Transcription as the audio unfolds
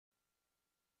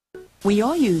We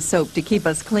all use soap to keep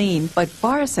us clean, but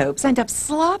bar soaps end up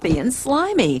sloppy and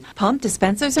slimy. Pump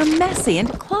dispensers are messy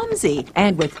and clumsy.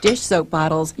 And with dish soap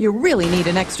bottles, you really need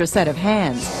an extra set of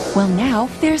hands. Well, now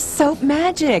there's Soap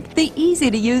Magic, the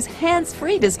easy-to-use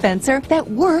hands-free dispenser that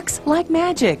works like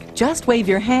magic. Just wave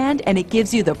your hand and it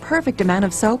gives you the perfect amount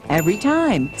of soap every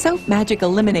time. Soap Magic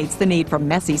eliminates the need for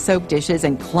messy soap dishes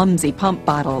and clumsy pump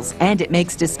bottles. And it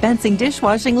makes dispensing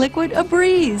dishwashing liquid a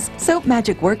breeze. Soap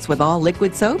Magic works with all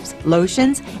liquid soaps,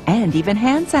 lotions, and even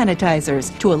hand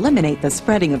sanitizers to eliminate the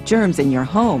spreading of germs in your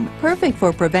home. Perfect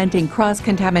for preventing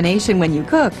cross-contamination when you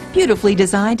cook. Beautifully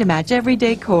designed to match every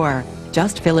decor.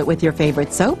 Just fill it with your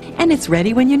favorite soap, and it's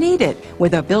ready when you need it.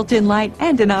 With a built-in light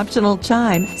and an optional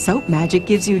chime, Soap Magic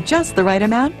gives you just the right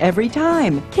amount every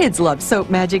time. Kids love Soap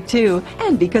Magic too,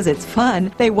 and because it's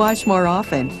fun, they wash more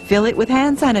often. Fill it with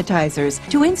hand sanitizers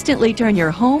to instantly turn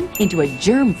your home into a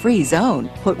germ-free zone.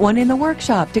 Put one in the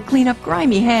workshop to clean up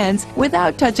grimy hands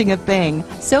without touching a thing.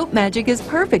 Soap Magic is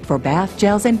perfect for bath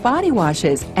gels and body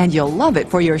washes, and you'll love it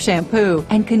for your shampoo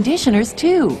and conditioners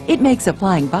too. It makes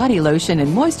applying body lotion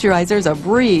and moisturizers a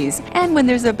breeze. And when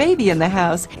there's a baby in the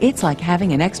house, it's like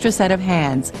having an extra set of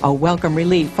hands. A welcome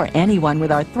relief for anyone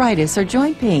with arthritis or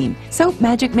joint pain. Soap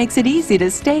Magic makes it easy to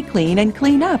stay clean and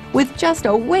clean up with just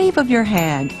a wave of your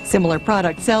hand. Similar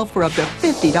products sell for up to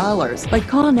 $50. But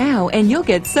call now and you'll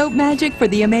get Soap Magic for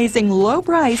the amazing low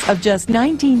price of just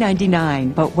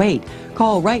 $19.99. But wait,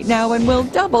 call right now and we'll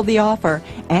double the offer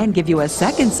and give you a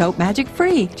second Soap Magic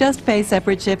free. Just pay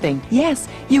separate shipping. Yes,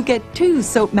 you get 2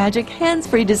 Soap Magic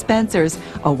hands-free dispensers,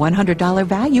 a $100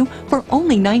 value for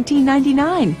only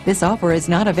 $19.99. This offer is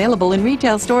not available in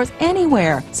retail stores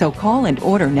anywhere, so call and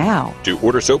order now. To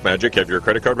order Soap Magic, have your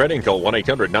credit card ready and call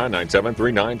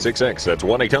 1-800-997-3966. That's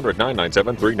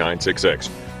 1-800-997-3966.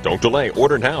 Don't delay.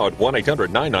 Order now at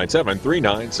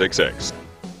 1-800-997-3966.